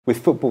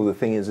with football, the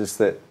thing is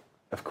that,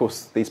 of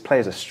course, these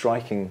players are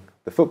striking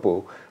the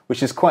football,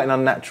 which is quite an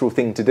unnatural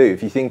thing to do.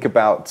 If you think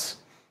about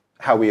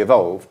how we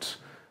evolved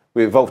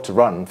to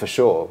run for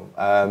sure,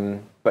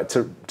 but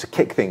to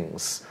kick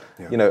things,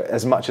 you know,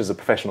 as much as a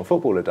professional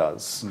footballer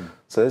does.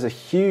 So there's a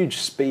huge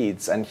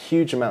speeds and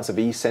huge amounts of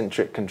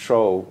eccentric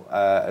control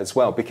as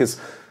well, because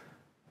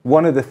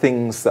one of the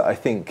things that I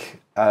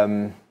think,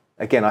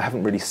 again, I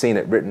haven't really seen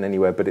it written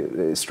anywhere, but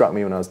it struck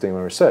me when I was doing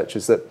my research,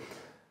 is that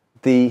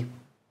the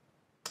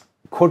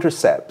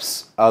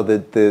quadriceps are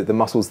the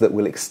muscles that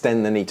will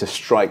extend the knee to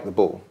strike the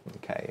ball.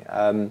 Okay,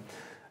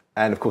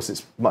 and of course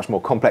it's much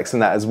more complex than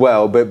that as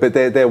well. But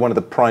they're one of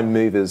the prime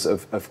movers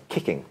of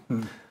kicking.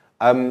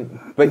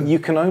 But you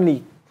can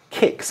only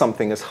kick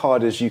something as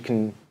hard as you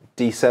can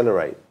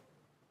decelerate.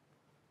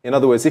 In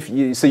other words,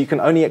 so you can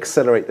only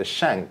accelerate the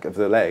shank of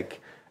the leg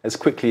as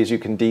quickly as you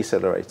can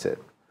decelerate it.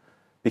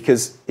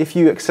 Because if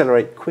you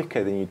accelerate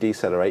quicker than you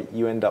decelerate,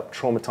 you end up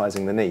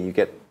traumatizing the knee. You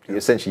get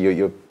essentially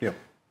your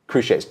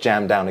cruciates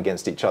jam down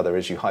against each other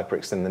as you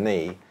hyperextend the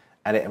knee,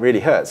 and it really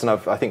hurts. And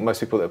I think most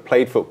people that have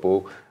played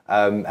football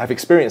have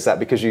experienced that,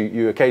 because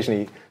you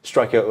occasionally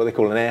strike out what they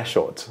call an air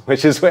shot,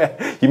 which is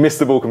where you miss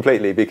the ball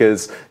completely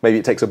because maybe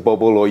it takes a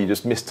bobble or you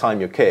just mistime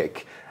your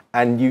kick,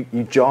 and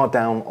you jar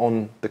down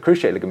on the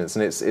cruciate ligaments,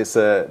 and it's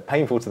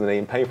painful to the knee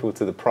and painful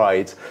to the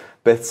pride.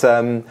 But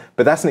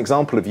that's an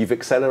example of you've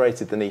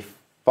accelerated the knee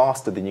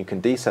faster than you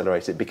can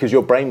decelerate it, because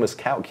your brain was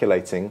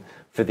calculating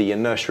for the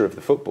inertia of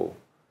the football.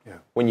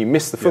 When you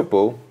miss the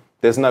football,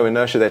 there's no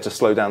inertia there to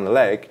slow down the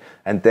leg,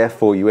 and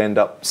therefore you end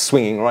up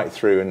swinging right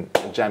through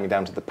and jamming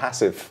down to the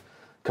passive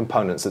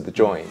components of the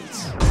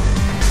joints.